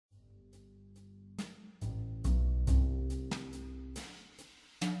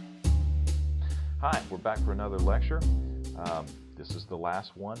Hi, we're back for another lecture. This is the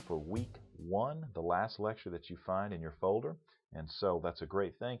last one for week 1, the last lecture that you find in your folder, and so that's a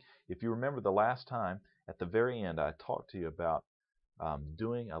great thing. If you remember the last time, at the very end I talked to you about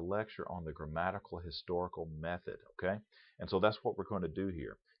doing a lecture on the grammatical historical method, okay? And so that's what we're going to do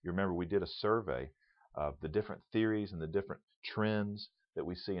here. You remember we did a survey of the different theories and the different trends that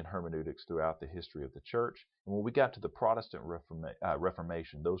we see in hermeneutics throughout the history of the church. And when we got to the Protestant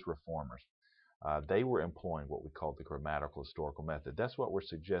Reformation, those reformers, they were employing what we call the grammatical historical method. That's what we're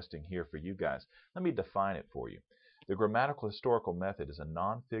suggesting here for you guys. Let me define it for you. The grammatical historical method is a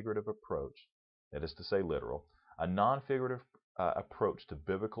non-figurative approach, that is to say literal, a non-figurative approach to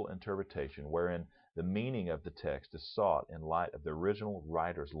biblical interpretation wherein the meaning of the text is sought in light of the original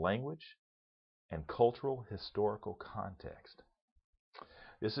writer's language and cultural historical context.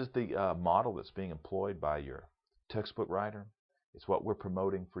 This is the model that's being employed by your textbook writer. It's what we're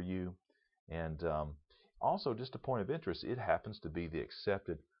promoting for you. And also, just a point of interest, it happens to be the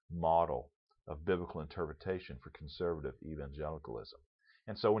accepted model of biblical interpretation for conservative evangelicalism.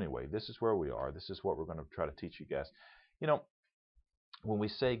 And so anyway, this is where we are. This is what we're going to try to teach you guys. You know, when we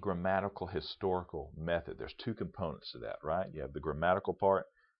say grammatical historical method, there's two components to that, right? You have the grammatical part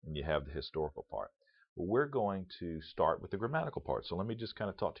and you have the historical part. Well, we're going to start with the grammatical part. So let me just kind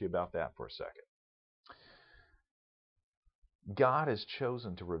of talk to you about that for a second. God has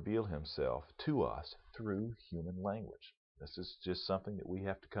chosen to reveal himself to us through human language. This is just something that we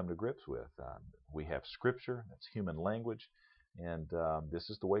have to come to grips with. We have scripture, that's human language, and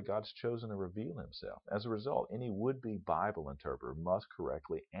this is the way God's chosen to reveal himself. As a result, any would-be Bible interpreter must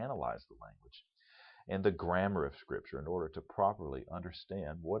correctly analyze the language and the grammar of scripture in order to properly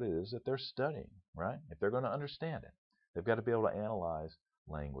understand what it is that they're studying, right? If they're going to understand it, they've got to be able to analyze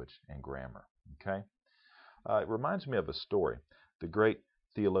language and grammar, okay? It reminds me of a story. The great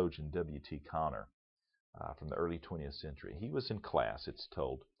theologian W.T. Conner from the early 20th century. He was in class, it's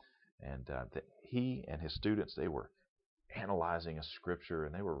told, and he and his students, they were analyzing a scripture,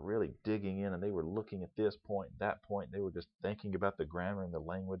 and they were really digging in, and they were looking at this point, that point. They were just thinking about the grammar and the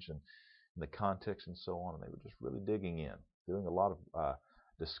language and the context and so on, and they were just really digging in, doing a lot of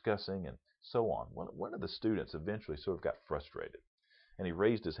discussing and so on. One of the students eventually sort of got frustrated, and he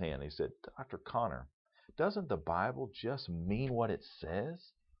raised his hand. He said, "Dr. Conner, doesn't the Bible just mean what it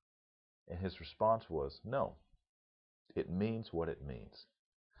says?" And his response was, "No, it means what it means."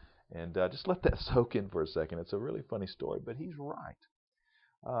 And just let that soak in for a second. It's a really funny story, but he's right.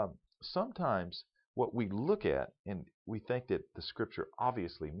 Sometimes what we look at and we think that the scripture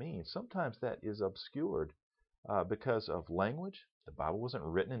obviously means, sometimes that is obscured because of language. The Bible wasn't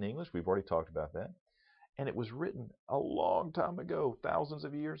written in English. We've already talked about that. And it was written a long time ago, thousands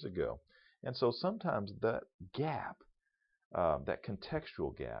of years ago. And so sometimes that gap, that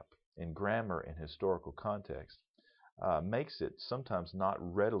contextual gap in grammar and historical context, makes it sometimes not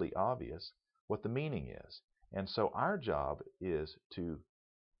readily obvious what the meaning is. And so our job is to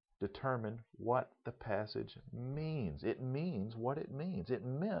determine what the passage means. It means what it means.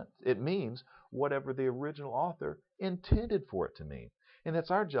 It means whatever the original author intended for it to mean. And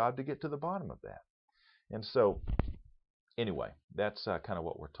it's our job to get to the bottom of that. And so anyway, that's kind of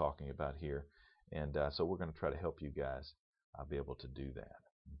what we're talking about here, and so we're going to try to help you guys be able to do that.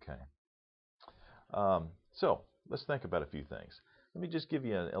 Okay. So let's think about a few things. Let me just give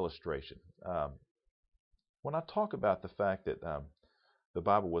you an illustration. When I talk about the fact that the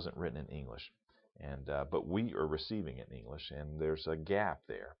Bible wasn't written in English, and but we are receiving it in English, and there's a gap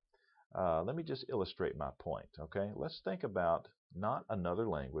there. Let me just illustrate my point. Okay. Let's think about not another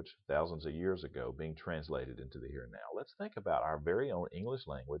language thousands of years ago being translated into the here and now. Let's think about our very own English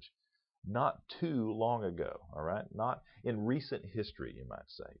language not too long ago, all right? Not in recent history, you might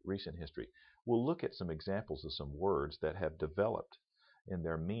say, recent history. We'll look at some examples of some words that have developed in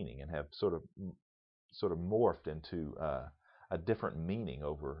their meaning and have sort of morphed into a different meaning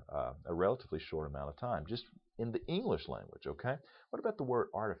over a relatively short amount of time, just in the English language, okay? What about the word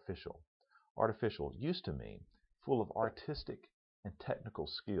artificial? Artificial used to mean full of artistic and technical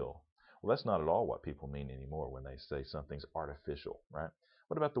skill. Well, that's not at all what people mean anymore when they say something's artificial, right?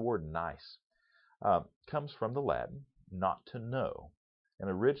 What about the word nice? Comes from the Latin, not to know.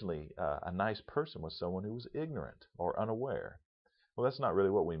 And originally, a nice person was someone who was ignorant or unaware. Well, that's not really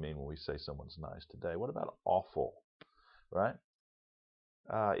what we mean when we say someone's nice today. What about awful, right?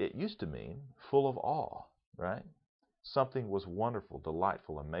 It used to mean full of awe, right? Something was wonderful,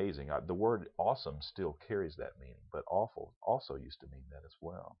 delightful, amazing. The word awesome still carries that meaning, but awful also used to mean that as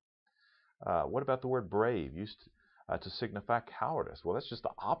well. What about the word brave? Used to signify cowardice. Well, that's just the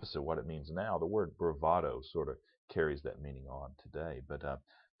opposite of what it means now. The word bravado sort of carries that meaning on today, but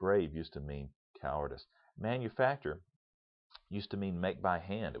brave used to mean cowardice. Manufacture used to mean make by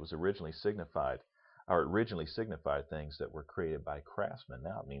hand. It originally signified things that were created by craftsmen.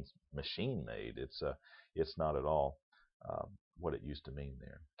 Now it means machine made. It's not at all what it used to mean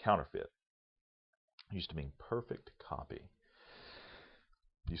there. Counterfeit used to mean perfect copy.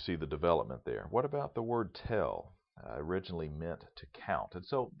 You see the development there. What about the word tell? Originally meant to count. And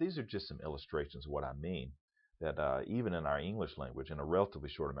so these are just some illustrations of what I mean, that even in our English language, in a relatively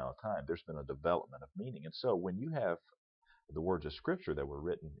short amount of time, there's been a development of meaning. And so when you have the words of Scripture that were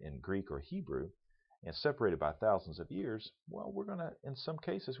written in Greek or Hebrew and separated by thousands of years, well, we're going to, in some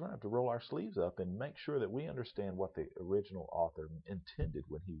cases, we're going to have to roll our sleeves up and make sure that we understand what the original author intended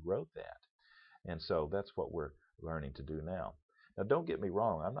when he wrote that. And so that's what we're learning to do now. Now, don't get me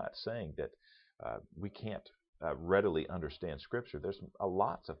wrong. I'm not saying that we can't readily understand Scripture. There's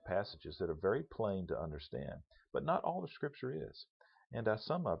lots of passages that are very plain to understand, but not all the Scripture is. And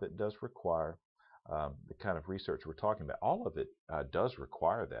some of it does require the kind of research we're talking about. All of it does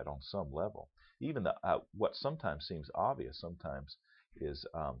require that on some level. Even what sometimes seems obvious sometimes is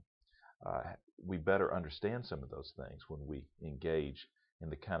we better understand some of those things when we engage in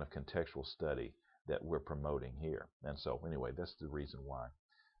the kind of contextual study that we're promoting here. And so anyway, that's the reason why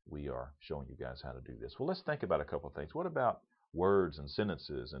we are showing you guys how to do this. Well, let's think about a couple of things. What about words and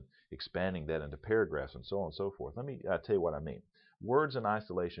sentences and expanding that into paragraphs and so on and so forth? Let me tell you what I mean. Words in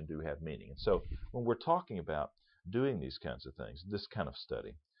isolation do have meaning. And so when we're talking about doing these kinds of things, this kind of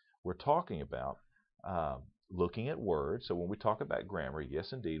study, we're talking about looking at words. So when we talk about grammar,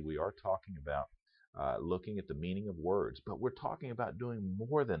 yes, indeed, we are talking about looking at the meaning of words, but we're talking about doing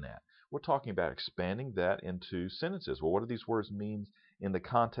more than that. We're talking about expanding that into sentences. Well, what do these words mean in the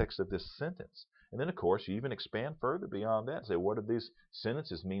context of this sentence? And then, of course, you even expand further beyond that and say, what do these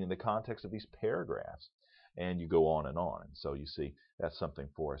sentences mean in the context of these paragraphs? And you go on and on. And so you see, that's something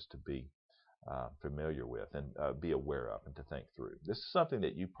for us to be familiar with and be aware of and to think through. This is something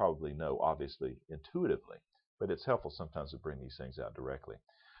that you probably know, obviously, intuitively, but it's helpful sometimes to bring these things out directly.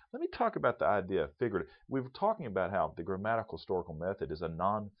 Let me talk about the idea of figurative. We were talking about how the grammatical historical method is a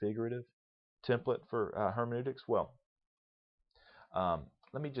non-figurative template for hermeneutics. Well,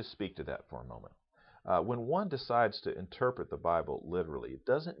 let me just speak to that for a moment. When one decides to interpret the Bible literally, it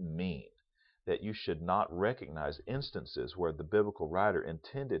doesn't mean that you should not recognize instances where the biblical writer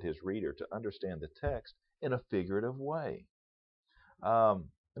intended his reader to understand the text in a figurative way. Let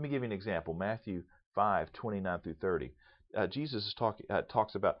me give you an example. Matthew 5:29 through 30. Jesus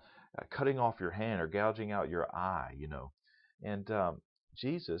talks about cutting off your hand or gouging out your eye, And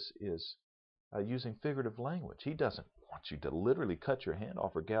Jesus is using figurative language. He doesn't want you to literally cut your hand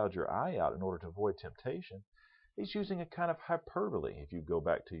off or gouge your eye out in order to avoid temptation. He's using a kind of hyperbole, if you go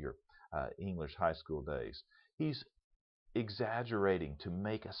back to your English high school days. He's exaggerating to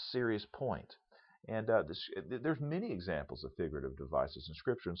make a serious point. And there's many examples of figurative devices in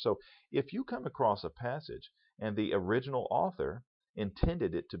Scripture. And so if you come across a passage and the original author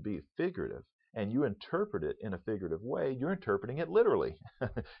intended it to be figurative and you interpret it in a figurative way, you're interpreting it literally,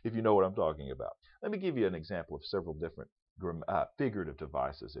 if you know what I'm talking about. Let me give you an example of several different figurative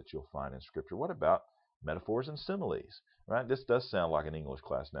devices that you'll find in Scripture. What about metaphors and similes? Right? This does sound like an English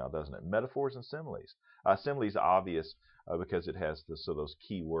class now, doesn't it? Metaphors and similes. Similes are obvious because it has those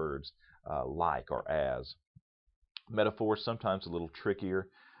key words like or as. Metaphors sometimes a little trickier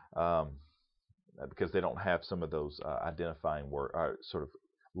because they don't have some of those identifying sort of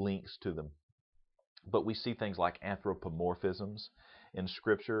links to them. But we see things like anthropomorphisms in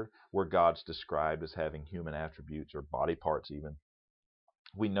Scripture where God's described as having human attributes or body parts even.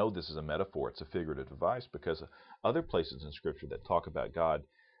 We know this is a metaphor. It's a figurative device because other places in Scripture that talk about God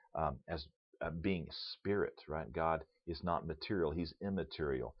as being spirit, right? God is not material. He's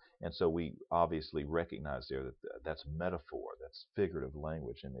immaterial. And so we obviously recognize there that that's metaphor. That's figurative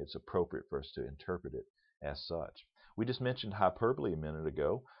language, and it's appropriate for us to interpret it as such. We just mentioned hyperbole a minute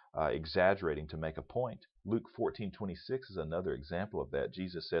ago, exaggerating to make a point. Luke 14:26 is another example of that.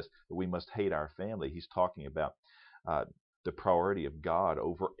 Jesus says that we must hate our family. He's talking about the priority of God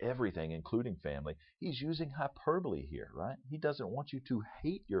over everything, including family. He's using hyperbole here, right? He doesn't want you to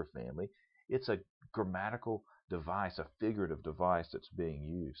hate your family. It's a grammatical device, a figurative device that's being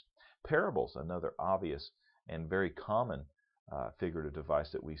used. Parables, another obvious and very common figurative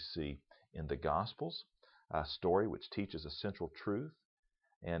device that we see in the Gospels. A story which teaches a central truth.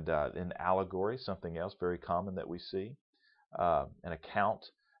 And in allegory, something else very common that we see. An account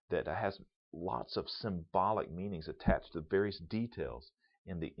that has lots of symbolic meanings attached to various details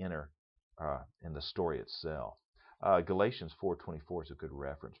in the in the story itself. Galatians 4:24 is a good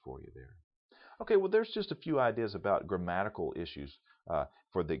reference for you there. Okay, well, there's just a few ideas about grammatical issues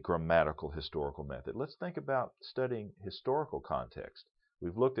for the grammatical historical method. Let's think about studying historical context.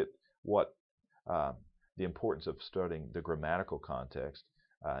 We've looked at what uh, the importance of studying the grammatical context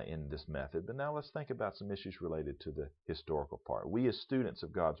in this method, but now let's think about some issues related to the historical part. We as students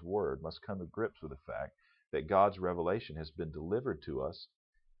of God's Word must come to grips with the fact that God's revelation has been delivered to us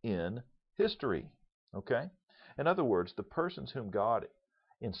in history. Okay? In other words, the persons whom God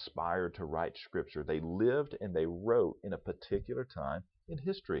inspired to write Scripture, they lived and they wrote in a particular time in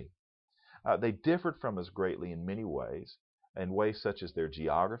history. They differed from us greatly in ways such as their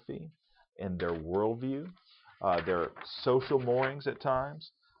geography and their worldview, their social moorings at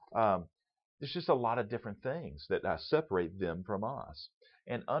times. There's just a lot of different things that separate them from us.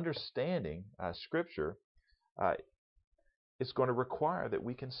 And understanding Scripture is going to require that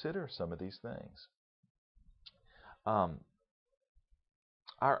we consider some of these things.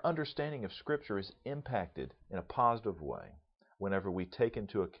 Our understanding of Scripture is impacted in a positive way whenever we take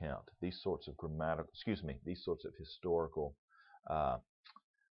into account these sorts of historical,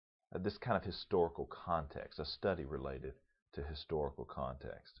 this kind of historical context, a study related to historical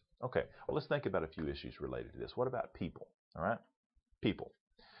context. Okay, well, let's think about a few issues related to this. What about people? All right, people.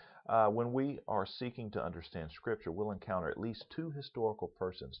 When we are seeking to understand Scripture, we'll encounter at least two historical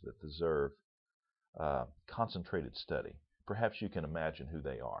persons that deserve concentrated study. Perhaps you can imagine who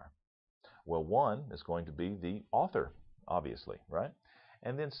they are. Well, one is going to be the author, obviously, right?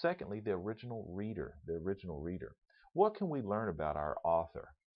 And then secondly, the original reader. What can we learn about our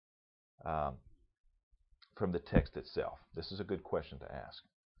author from the text itself? This is a good question to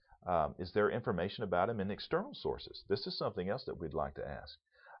ask. Is there information about him in external sources? This is something else that we'd like to ask.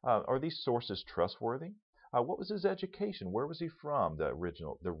 Are these sources trustworthy? What was his education? Where was he from? The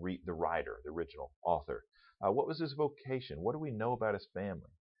original author. What was his vocation? What do we know about his family?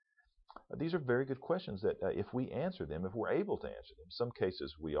 These are very good questions that if we answer them, if we're able to answer them, some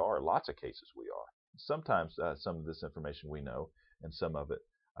cases we are, lots of cases we are. Sometimes some of this information we know, and some of it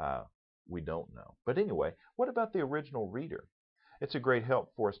we don't know. But anyway, what about the original reader? It's a great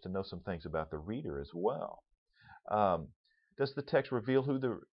help for us to know some things about the reader as well. Does the text reveal who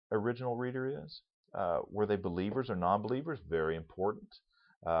the original reader is? Were they believers or non-believers? Very important.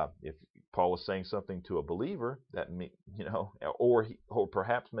 If Paul is saying something to a believer, that or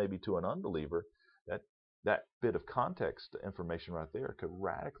perhaps maybe to an unbeliever, that bit of context information right there could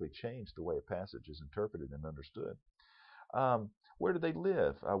radically change the way a passage is interpreted and understood. Where did they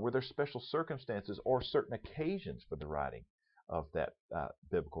live? Were there special circumstances or certain occasions for the writing of that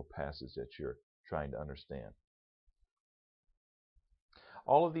biblical passage that you're trying to understand?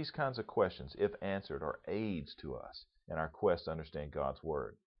 All of these kinds of questions, if answered, are aids to us in our quest to understand God's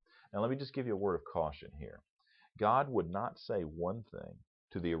Word. Now, let me just give you a word of caution here. God would not say one thing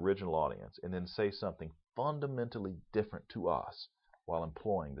to the original audience and then say something fundamentally different to us while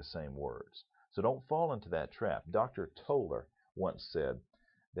employing the same words. So don't fall into that trap. Dr. Toller once said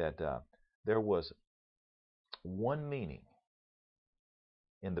that there was one meaning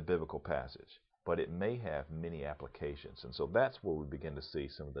in the biblical passage, but it may have many applications. And so that's where we begin to see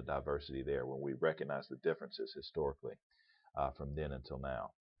some of the diversity there when we recognize the differences historically from then until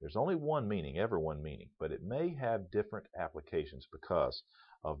now. There's only one meaning, ever one meaning, but it may have different applications because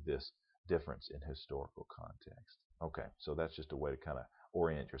of this difference in historical context. Okay, so that's just a way to kind of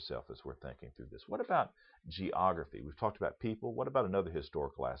orient yourself as we're thinking through this. What about geography? We've talked about people. What about another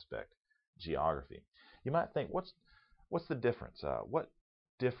historical aspect? Geography. You might think, what's the difference? What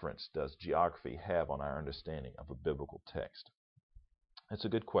difference does geography have on our understanding of a biblical text? It's a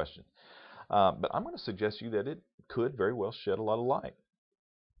good question. But I'm going to suggest to you that it could very well shed a lot of light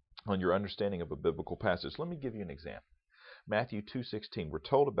on your understanding of a biblical passage. Let me give you an example. Matthew 2:16. We're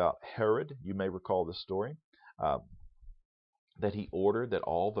told about Herod. You may recall this story. That he ordered that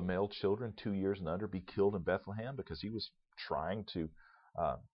all the male children 2 years and under be killed in Bethlehem because he was trying to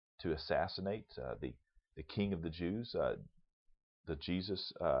assassinate the king of the Jews,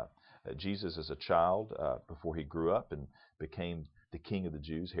 Jesus as a child before he grew up and became the king of the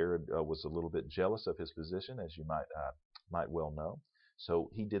Jews. Herod was a little bit jealous of his position, as you might well know.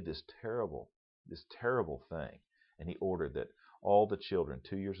 So he did this terrible thing, and he ordered that all the children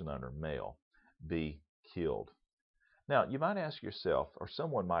 2 years and under, male, be killed. Now, you might ask yourself, or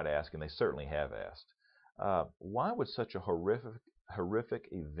someone might ask, and they certainly have asked, why would such a horrific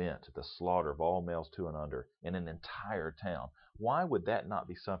event, the slaughter of all males 2 and under in an entire town, why would that not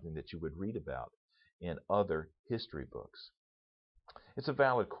be something that you would read about in other history books? It's a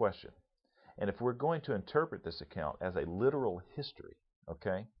valid question. And if we're going to interpret this account as a literal history,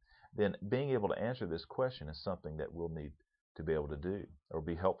 okay, then being able to answer this question is something that we'll need to be able to do or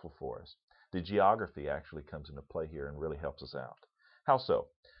be helpful for us. The geography actually comes into play here and really helps us out. How so?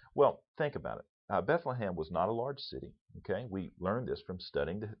 Well, think about it. Bethlehem was not a large city. Okay, we learned this from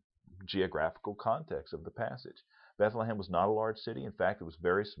studying the geographical context of the passage. Bethlehem was not a large city. In fact, it was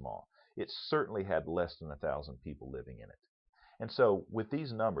very small. It certainly had less than 1,000 people living in it. And so, with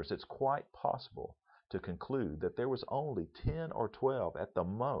these numbers, it's quite possible to conclude that there was only 10 or 12 at the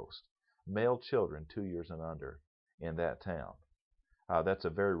most male children 2 years and under in that town. That's a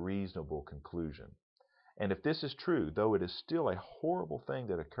very reasonable conclusion. And if this is true, though it is still a horrible thing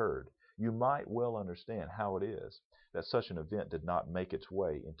that occurred, you might well understand how it is that such an event did not make its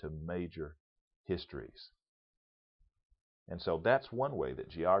way into major histories. And so that's one way that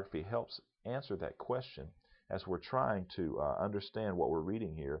geography helps answer that question as we're trying to understand what we're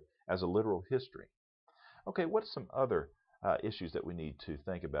reading here as a literal history. Okay, what's some other issues that we need to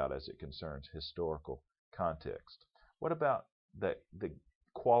think about as it concerns historical context? What about the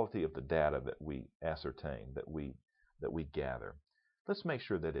quality of the data that we ascertain, that we gather? Let's make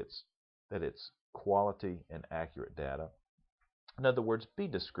sure that it's quality and accurate data. In other words, be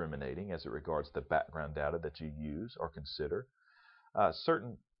discriminating as it regards the background data that you use or consider.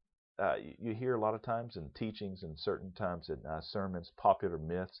 You hear a lot of times in teachings and certain times in sermons, popular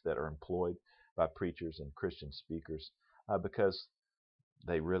myths that are employed by preachers and Christian speakers because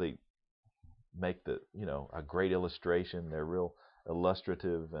they really make a great illustration. They're real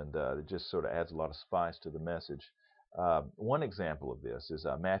illustrative, and it just sort of adds a lot of spice to the message. One example of this is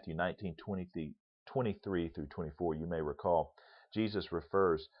Matthew 19:23 through 24. You may recall Jesus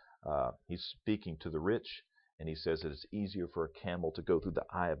refers, he's speaking to the rich, and he says that it's easier for a camel to go through the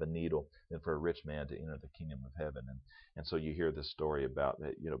eye of a needle than for a rich man to enter the kingdom of heaven. And so you hear this story about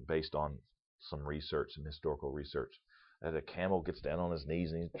that, based on some research, some historical research, that a camel gets down on his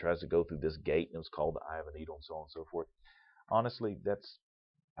knees and he tries to go through this gate, and it's called the eye of a needle, and so on and so forth. Honestly,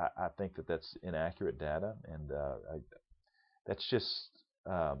 I think that's inaccurate data, and that's just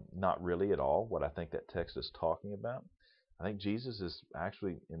not really at all what I think that text is talking about. I think Jesus is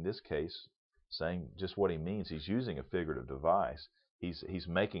actually, in this case, saying just what he means. He's using a figurative device. He's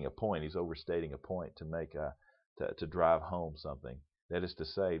making a point. He's overstating a point to make to drive home something. That is to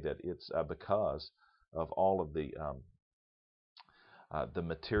say that it's because of all of the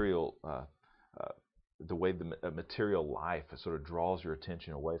material, the way the material life sort of draws your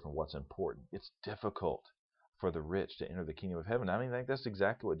attention away from what's important. It's difficult for the rich to enter the kingdom of heaven. I mean, I think that's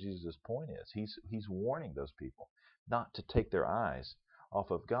exactly what Jesus' point is. He's warning those people not to take their eyes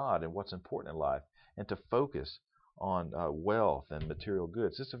off of God and what's important in life, and to focus on wealth and material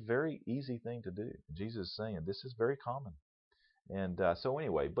goods. It's a very easy thing to do. Jesus is saying this is very common. And so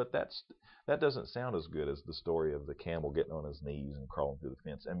anyway, but that doesn't sound as good as the story of the camel getting on his knees and crawling through the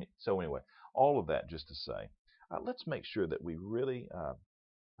fence. I mean, so anyway, all of that just to say, let's make sure that we really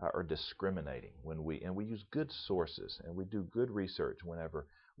are discriminating when we use good sources, and we do good research whenever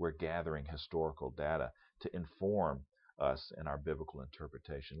we're gathering historical data to inform us in our biblical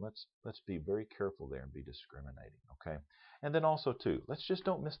interpretation. Let's be very careful there and be discriminating, okay? And then also too, let's just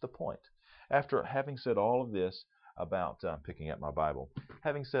don't miss the point. After having said all of this about picking up my Bible,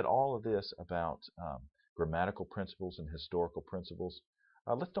 having said all of this about grammatical principles and historical principles,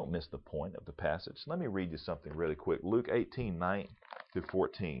 let's don't miss the point of the passage. Let me read you something really quick. Luke 18:9 through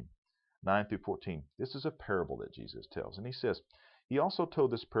 14. 9 through 14. This is a parable that Jesus tells, and he says, he also told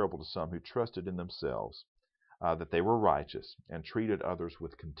this parable to some who trusted in themselves that they were righteous and treated others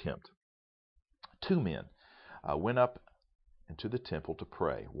with contempt. Two men went up into the temple to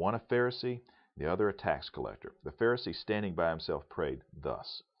pray, one a Pharisee, the other a tax collector. The Pharisee, standing by himself, prayed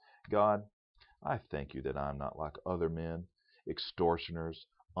thus: God, I thank you that I am not like other men, extortioners,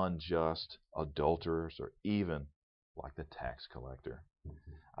 unjust, adulterers, or even like the tax collector.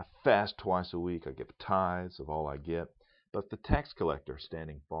 I fast twice a week, I give tithes of all I get. But the tax collector,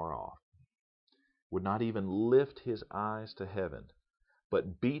 standing far off, would not even lift his eyes to heaven,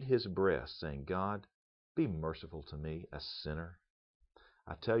 but beat his breast, saying, God, be merciful to me, a sinner.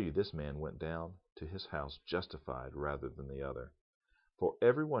 I tell you, this man went down to his house justified rather than the other. For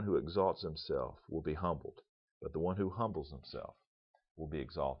everyone who exalts himself will be humbled, but the one who humbles himself will be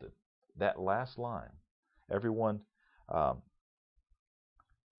exalted. That last line, everyone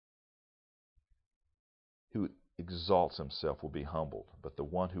who exalts himself will be humbled, but the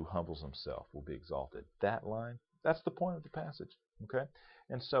one who humbles himself will be exalted. That line, that's the point of the passage, okay?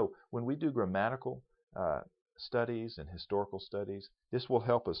 And so when we do grammatical studies and historical studies, this will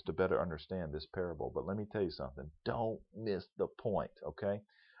help us to better understand this parable. But let me tell you something, don't miss the point, okay?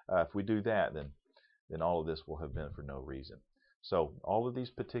 If we do that, then all of this will have been for no reason. So all of these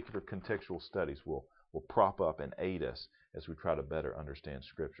particular contextual studies will will prop up and aid us as we try to better understand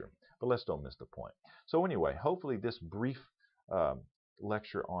Scripture. But let's don't miss the point. So anyway, hopefully this brief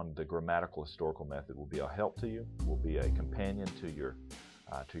lecture on the grammatical historical method will be a help to you, will be a companion to your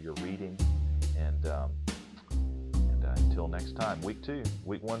reading, and until next time, week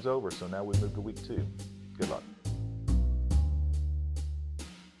 1's over, so now we move to week 2. Good luck.